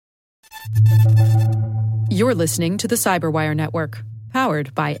You're listening to the Cyberwire Network,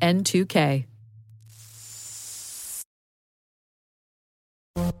 powered by N2K.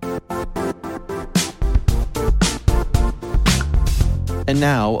 And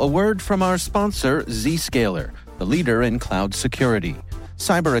now, a word from our sponsor, Zscaler, the leader in cloud security.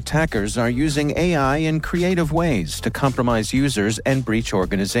 Cyber attackers are using AI in creative ways to compromise users and breach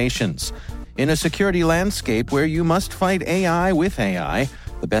organizations. In a security landscape where you must fight AI with AI,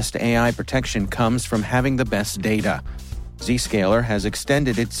 the best AI protection comes from having the best data. Zscaler has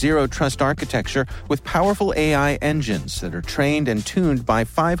extended its zero-trust architecture with powerful AI engines that are trained and tuned by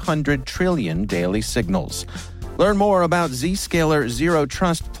 500 trillion daily signals. Learn more about Zscaler Zero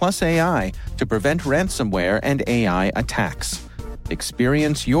Trust Plus AI to prevent ransomware and AI attacks.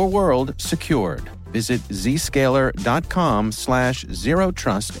 Experience your world secured. Visit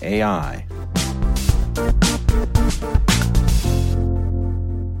zscaler.com/zerotrustai.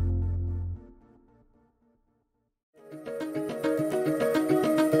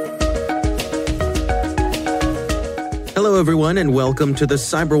 Hello, everyone, and welcome to the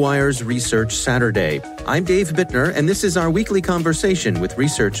CyberWire's Research Saturday. I'm Dave Bittner, and this is our weekly conversation with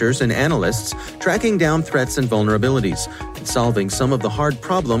researchers and analysts tracking down threats and vulnerabilities and solving some of the hard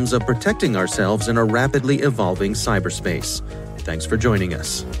problems of protecting ourselves in a rapidly evolving cyberspace. Thanks for joining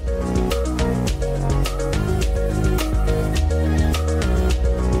us.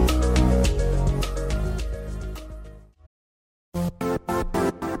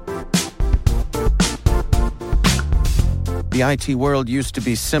 The IT world used to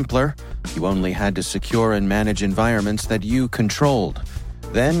be simpler. You only had to secure and manage environments that you controlled.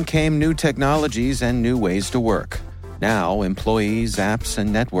 Then came new technologies and new ways to work. Now, employees, apps,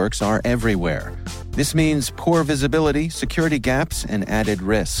 and networks are everywhere. This means poor visibility, security gaps, and added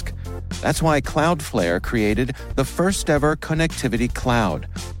risk. That's why Cloudflare created the first-ever connectivity cloud.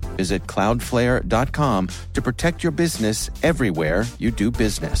 Visit cloudflare.com to protect your business everywhere you do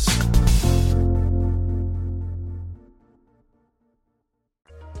business.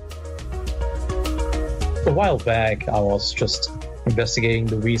 A while back, I was just investigating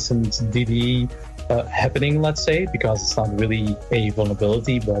the recent DDE happening, let's say, because it's not really a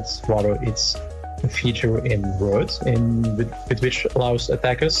vulnerability, but rather it's a feature in Word with which allows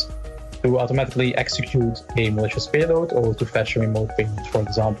attackers to automatically execute a malicious payload or to fetch a remote payload, for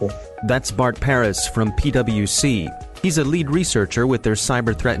example. That's Bart Paris from PwC. He's a lead researcher with their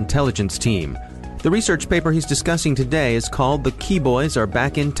cyber threat intelligence team. The research paper he's discussing today is called "The Keyboys Are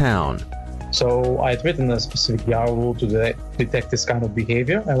Back in Town." So I had written a specific YARA rule to detect this kind of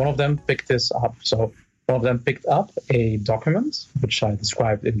behavior, and one of them picked this up. So one of them picked up a document, which I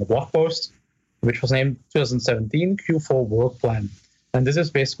described in the blog post, which was named 2017 Q4 Work Plan. And this is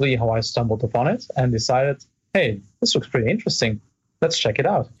basically how I stumbled upon it and decided, hey, this looks pretty interesting. Let's check it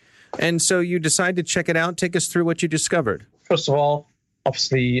out. And so you decide to check it out. Take us through what you discovered. First of all,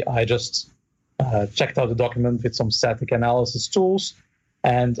 obviously, I just checked out the document with some static analysis tools.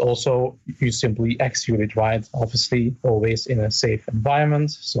 And also, you simply execute it, right? Obviously, always in a safe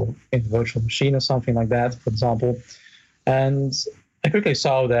environment, so in a virtual machine or something like that, for example. And I quickly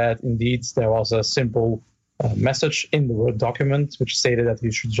saw that, indeed, there was a simple message in the Word document, which stated that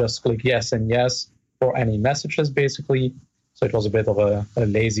you should just click yes and yes for any messages, basically. So it was a bit of a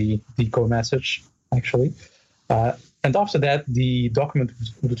lazy deco message, actually. And after that, the document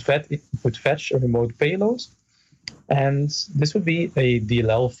would fetch a remote payload. And this would be a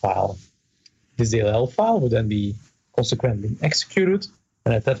DLL file. This DLL file would then be consequently executed.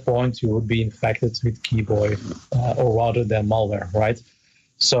 And at that point, you would be infected with Keyboy, or rather their malware, right?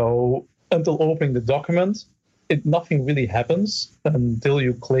 So until opening the document, nothing really happens until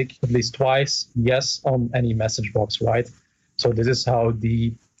you click at least twice yes on any message box, right? So this is how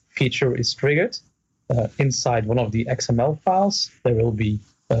the feature is triggered. Inside one of the XML files, there will be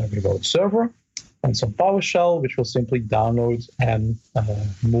a remote server and some PowerShell, which will simply download and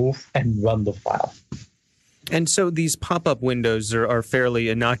move and run the file. And so these pop-up windows are fairly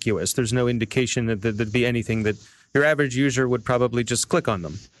innocuous. There's no indication that there'd be anything that your average user would probably just click on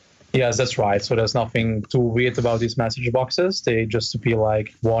them. Yes, that's right. So there's nothing too weird about these message boxes. They just appear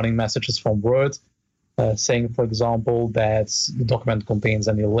like warning messages from Word, saying, for example, that the document contains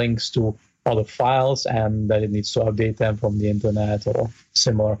any links to other files and that it needs to update them from the internet or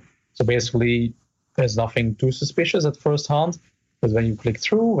similar. So basically, there's nothing too suspicious at first hand, but when you click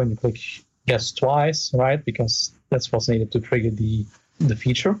yes twice, right, because that's what's needed to trigger the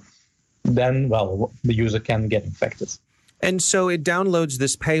feature, then, well, the user can get infected. And so it downloads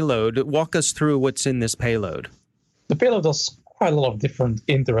this payload. Walk us through what's in this payload. The payload does quite a lot of different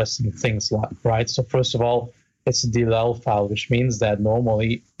interesting things, right? So first of all, it's a DLL file, which means that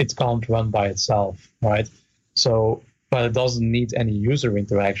normally it can't run by itself, right? So, but it doesn't need any user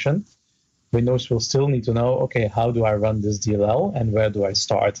interaction. Windows will still need to know, okay, how do I run this DLL and where do I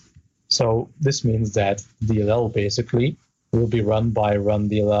start? So this means that DLL basically will be run by run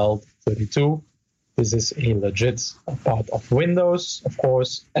DLL 32. This is a legit part of Windows, of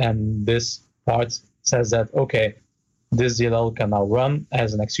course, and this part says that, okay, this DLL can now run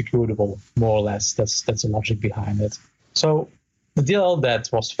as an executable, more or less. That's the logic behind it. So the DLL that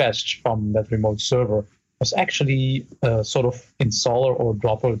was fetched from that remote server was actually a sort of installer or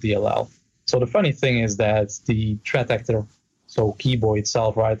dropper DLL. So the funny thing is that the threat actor, so Keyboy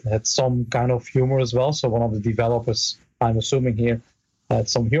itself, right, had some kind of humor as well. So one of the developers, I'm assuming here, had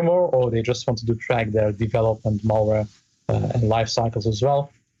some humor, or they just wanted to track their development malware and life cycles as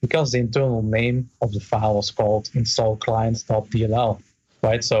well, because the internal name of the file was called install-client.dll,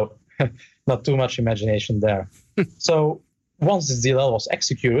 right? So not too much imagination there. So once this DLL was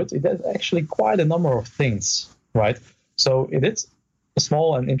executed, it did actually quite a number of things, right? So it did a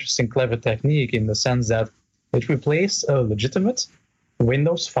small and interesting, clever technique in the sense that it replaced a legitimate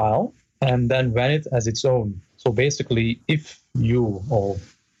Windows file and then ran it as its own. So basically, if you or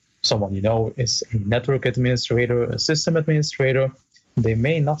someone you know is a network administrator, a system administrator, they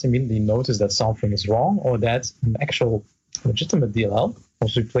may not immediately notice that something is wrong or that an actual legitimate DLL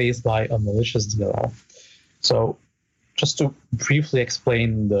was replaced by a malicious DLL. So just to briefly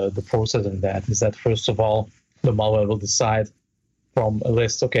explain the process in that is that, first of all, the malware will decide from a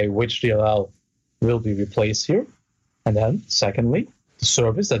list, okay, which DLL will be replaced here. And then, secondly, the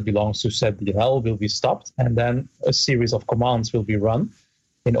service that belongs to said DLL will be stopped, and then a series of commands will be run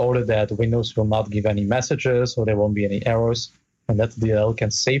in order that Windows will not give any messages or there won't be any errors, and that the DLL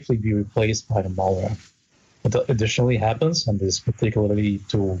can safely be replaced by the malware. What additionally happens, and this is particularly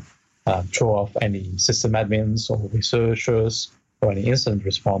to throw off any system admins or researchers or any incident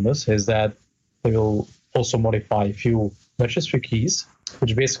responders, is that they will also modify a few registry keys,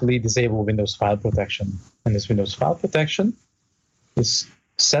 which basically disable Windows file protection. And this Windows file protection is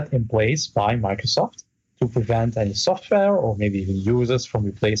set in place by Microsoft to prevent any software or maybe even users from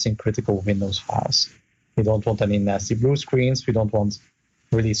replacing critical Windows files. We don't want any nasty blue screens. We don't want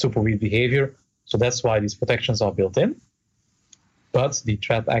really super weird behavior. So that's why these protections are built in. But the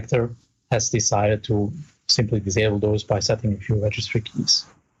threat actor has decided to simply disable those by setting a few registry keys.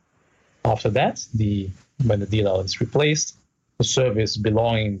 After that, when the DLL is replaced, the service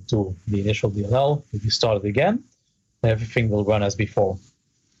belonging to the initial DLL will be started again, and everything will run as before.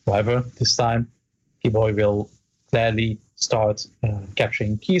 However, this time, Keyboy will gladly start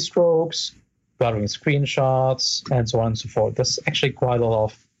capturing keystrokes, gathering screenshots, and so on and so forth. There's actually quite a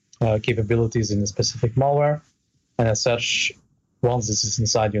lot of capabilities in the specific malware, and as such, once this is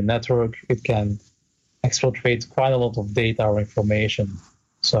inside your network, it can exfiltrate quite a lot of data or information.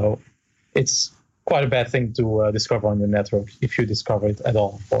 So it's quite a bad thing to discover on your network, if you discover it at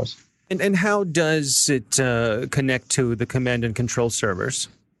all, of course. And how does it connect to the command and control servers?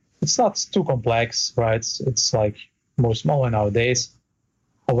 It's not too complex, right? It's like most malware nowadays.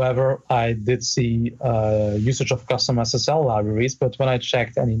 However, I did see usage of custom SSL libraries, but when I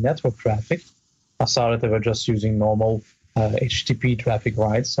checked any network traffic, I saw that they were just using normal HTTP traffic,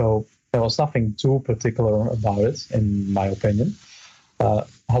 right? So there was nothing too particular about it, in my opinion.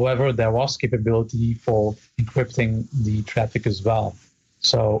 However, there was capability for encrypting the traffic as well.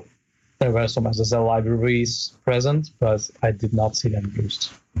 So there were some SSL libraries present, but I did not see them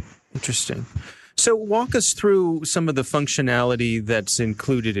used. Interesting. So walk us through some of the functionality that's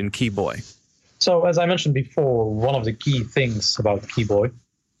included in Keyboy. So as I mentioned before, one of the key things about Keyboy,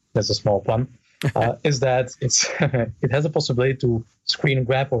 there's a small pun, is that it has a possibility to screen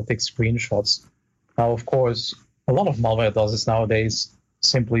grab or take screenshots. Now, of course, a lot of malware does this nowadays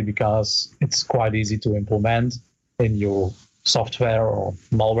simply because it's quite easy to implement in your software or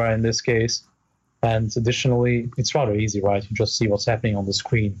malware in this case. And additionally, it's rather easy, right? You just see what's happening on the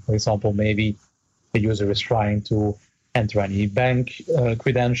screen. For example, maybe the user is trying to enter any bank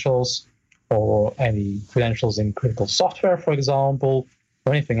credentials or any credentials in critical software, for example,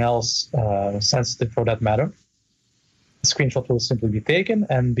 or anything else sensitive for that matter. The screenshot will simply be taken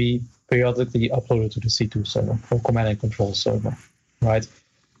and be periodically uploaded to the C2 server or command and control server, right?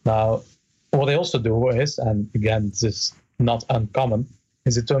 Now, what they also do is, and again, this is not uncommon,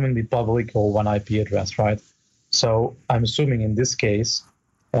 is determine the public or one IP address, right? So I'm assuming in this case,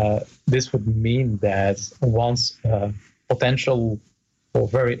 this would mean that once a potential or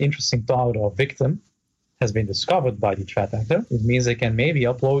very interesting target or victim has been discovered by the threat actor, it means they can maybe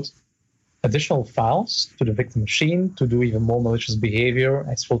upload additional files to the victim machine to do even more malicious behavior,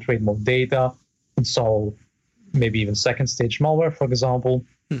 exfiltrate more data, install maybe even second stage malware, for example.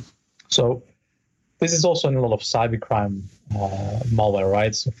 So this is also in a lot of cybercrime malware,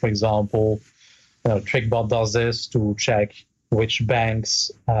 right? So for example, TrickBot does this to check which banks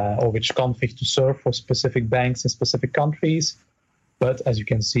or which config to serve for specific banks in specific countries. But as you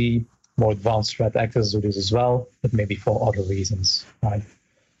can see, more advanced threat actors do this as well, but maybe for other reasons, right?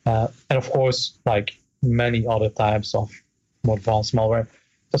 And of course, like many other types of more advanced malware,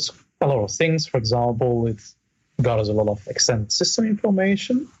 does a lot of things. For example, it gathers a lot of extended system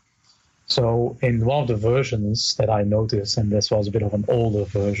information. So in one of the versions that I noticed, and this was a bit of an older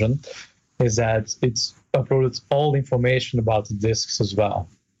version, is that it's uploaded all information about the disks as well,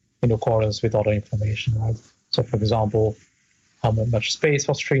 in accordance with other information, right? So for example, how much space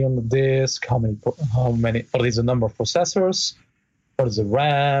was free on the disk, how many, what is the number of processors, what is the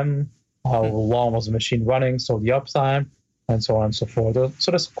RAM, how long was the machine running, so the uptime, and so on and so forth.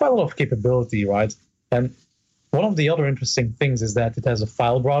 So there's quite a lot of capability, right? And one of the other interesting things is that it has a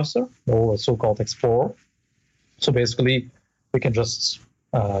file browser, or a so-called Explorer. So basically, we can just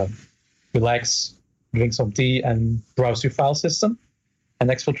relax, drink some tea, and browse your file system and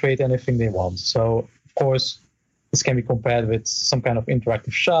exfiltrate anything they want. So, of course, this can be compared with some kind of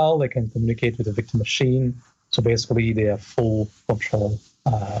interactive shell. They can communicate with the victim machine. So basically, they have full control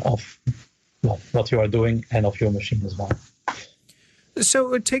of what you are doing and of your machine as well.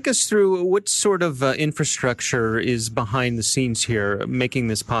 So take us through what sort of infrastructure is behind the scenes here making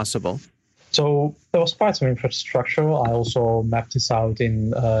this possible? So there was quite some infrastructure. I also mapped this out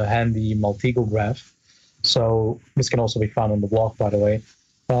in a handy Maltego graph. So this can also be found on the blog, by the way.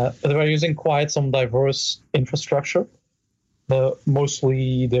 They were using quite some diverse infrastructure.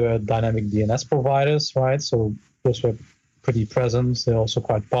 Mostly they were dynamic DNS providers, right? So those were pretty present. They're also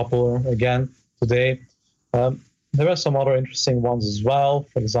quite popular, again, today. There were some other interesting ones as well.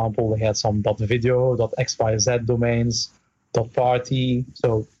 For example, they had some .video, .xyz domains, .party.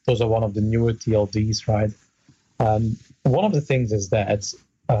 So those are one of the newer TLDs, right? One of the things is that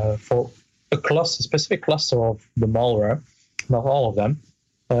for a specific cluster of the malware, not all of them,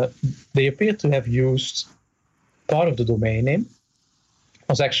 they appear to have used part of the domain name. It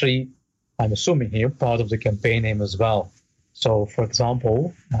was actually, I'm assuming here, part of the campaign name as well. So, for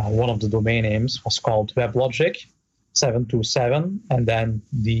example, one of the domain names was called WebLogic 727, and then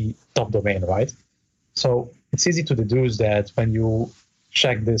the top domain, right? So it's easy to deduce that when you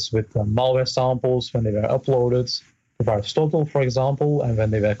check this with malware samples, when they were uploaded to VirusTotal, for example, and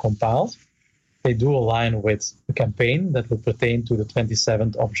when they were compiled, they do align with the campaign that will pertain to the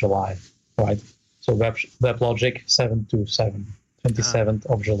 27th of July, right? So WebLogic 727, 27th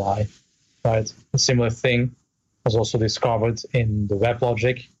of July, right? A similar thing was also discovered in the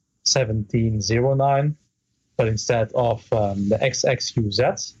WebLogic 1709, but instead of the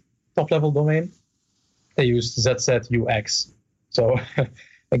XXUZ top-level domain, they used ZZUX. So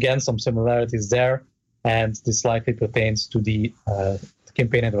again, some similarities there, and this likely pertains to the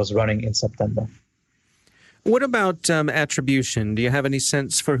campaign that was running in September. What about attribution? Do you have any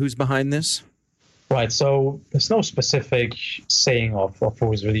sense for who's behind this? Right, so there's no specific saying of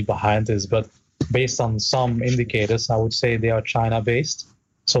who is really behind this, but based on some indicators, I would say they are China-based.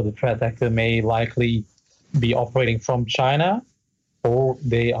 So the threat actor may likely be operating from China, or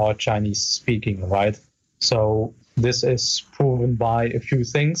they are Chinese-speaking, right? So this is proven by a few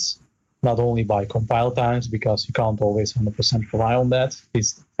things, not only by compile times, because you can't always 100% rely on that.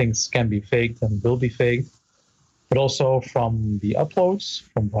 These things can be faked and will be faked, but also from the uploads,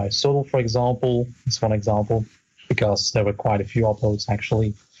 from VirusTotal, for example. Is one example, because there were quite a few uploads,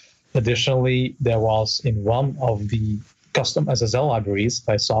 actually. Additionally, there was in one of the custom SSL libraries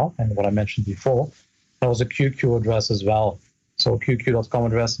I saw, and what I mentioned before, there was a QQ address as well. So QQ.com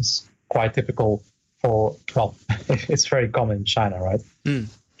address is quite typical for, well, it's very common in China, right?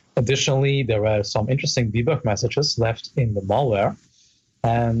 Additionally, there were some interesting debug messages left in the malware,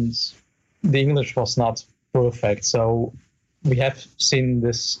 and the English was not perfect. So we have seen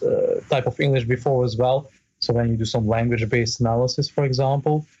this type of English before as well. So when you do some language-based analysis, for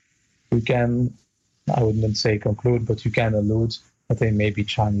example, you can, I wouldn't say conclude, but you can allude that they may be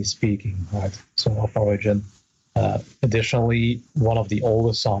Chinese-speaking, right? So of origin. Additionally, one of the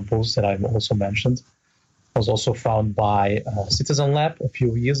oldest samples that I've also mentioned was also found by Citizen Lab a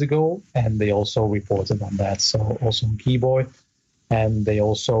few years ago, and they also reported on that. So also on Keyboy, and they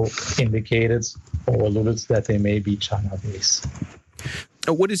also indicated or alluded that they may be China-based.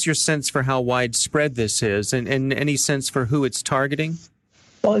 What is your sense for how widespread this is, and any sense for who it's targeting?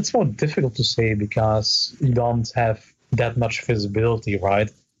 Well, it's more difficult to say because you don't have that much visibility, right?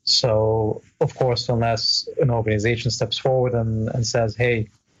 So, of course, unless an organization steps forward and says, hey,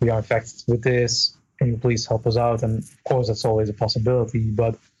 we are infected with this, can you please help us out? And of course, that's always a possibility.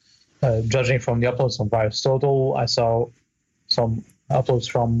 But judging from the uploads on VirusTotal, I saw some uploads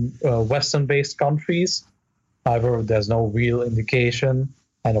from Western-based countries. However, there's no real indication.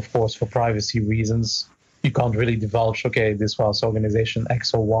 And of course, for privacy reasons, you can't really divulge, okay, this was organization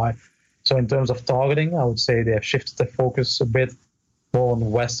X or Y. So in terms of targeting, I would say they have shifted their focus a bit more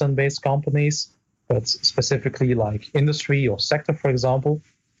on Western-based companies, but specifically like industry or sector, for example,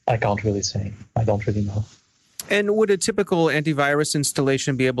 I can't really say. I don't really know. And would a typical antivirus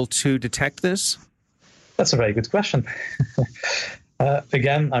installation be able to detect this? That's a very good question.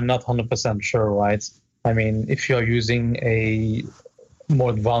 Again, I'm not 100% sure, right? I mean, if you're using a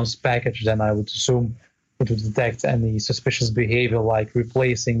more advanced package, then I would assume it would detect any suspicious behavior like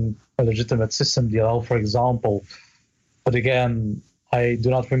replacing a legitimate system DLL, for example. But again, I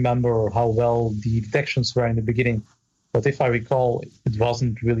do not remember how well the detections were in the beginning. But if I recall, it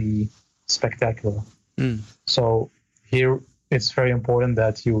wasn't really spectacular. So here it's very important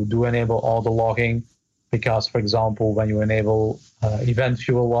that you do enable all the logging because, for example, when you enable event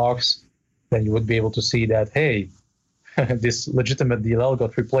viewer logs, then you would be able to see that, hey, this legitimate DLL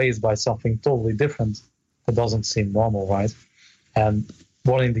got replaced by something totally different. That doesn't seem normal, right? And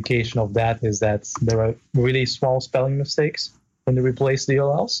one indication of that is that there are really small spelling mistakes when you replace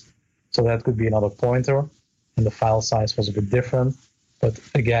DLLs. So that could be another pointer. And the file size was a bit different. But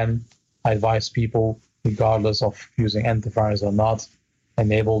again, I advise people, regardless of using antivirus or not,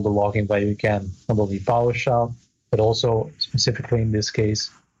 enable the logging where you can, not only PowerShell, but also specifically in this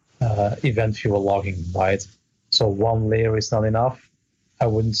case, event viewer logging, right? So one layer is not enough. I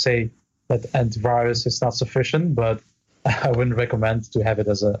wouldn't say that antivirus is not sufficient, but I wouldn't recommend to have it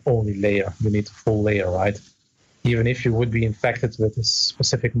as an only layer. You need a full layer, right? Even if you would be infected with a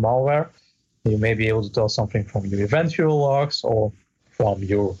specific malware, you may be able to tell something from your event viewer logs or from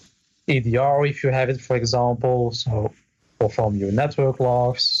your EDR if you have it, for example, or from your network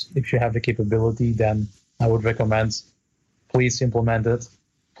logs. If you have the capability, then I would recommend please implement it.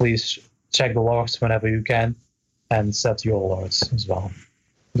 Please check the logs whenever you can and set your alerts as well.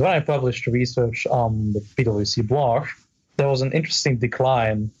 When I published research on the PwC blog, there was an interesting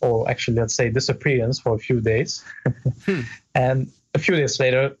decline, or actually, let's say disappearance for a few days. And a few days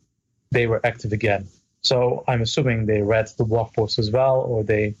later, they were active again. So I'm assuming they read the blog post as well, or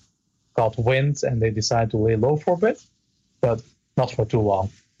they got wind and they decided to lay low for a bit, but not for too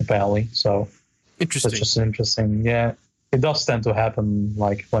long, apparently. So interesting. It's just interesting. Yeah, it does tend to happen,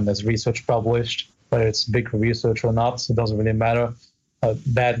 like when there's research published, whether it's big research or not, it doesn't really matter.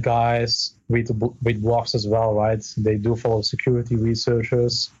 Bad guys read blogs as well, right? They do follow security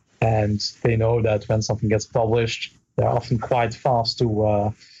researchers, and they know that when something gets published, they're often quite fast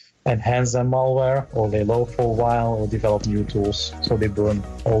to enhance their malware, or lay low for a while, or develop new tools. So they burn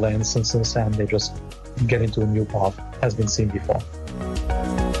all their instances and they just get into a new path, has been seen before.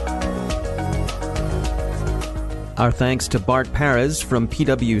 Our thanks to Bart Perez from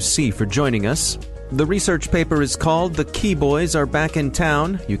PwC for joining us. The research paper is called The Key Boys Are Back in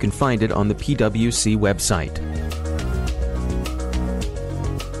Town. You can find it on the PwC website.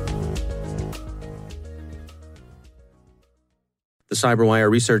 The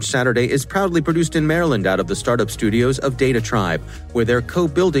CyberWire Research Saturday is proudly produced in Maryland out of the startup studios of Data Tribe, where they're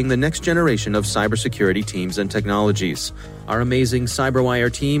co-building the next generation of cybersecurity teams and technologies. Our amazing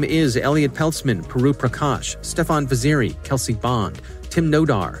CyberWire team is Elliot Peltzman, Puru Prakash, Stefan Vaziri, Kelsey Bond, Tim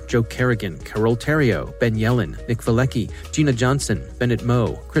Nodar, Joe Kerrigan, Carol Terrio, Ben Yellen, Nick Valecki, Gina Johnson, Bennett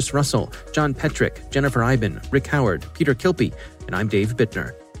Moe, Chris Russell, John Petrick, Jennifer Iben, Rick Howard, Peter Kilpie, and I'm Dave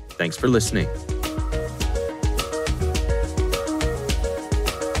Bittner. Thanks for listening.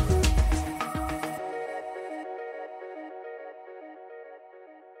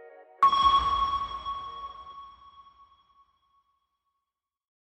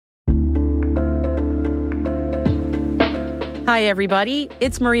 Hi, everybody.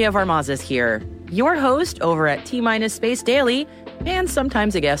 It's Maria Varmazes here, your host over at T-Minus Space Daily, and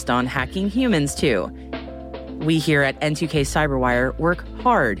sometimes a guest on Hacking Humans, too. We here at N2K CyberWire work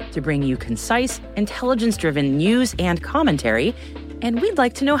hard to bring you concise, intelligence-driven news and commentary, and we'd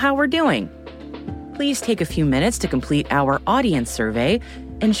like to know how we're doing. Please take a few minutes to complete our audience survey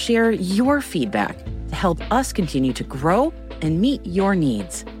and share your feedback to help us continue to grow and meet your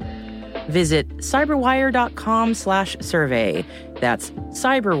needs. Visit cyberwire.com/survey. That's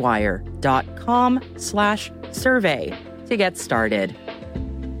cyberwire.com/survey to get started.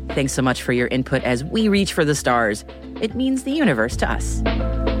 Thanks so much for your input as we reach for the stars. It means the universe to us.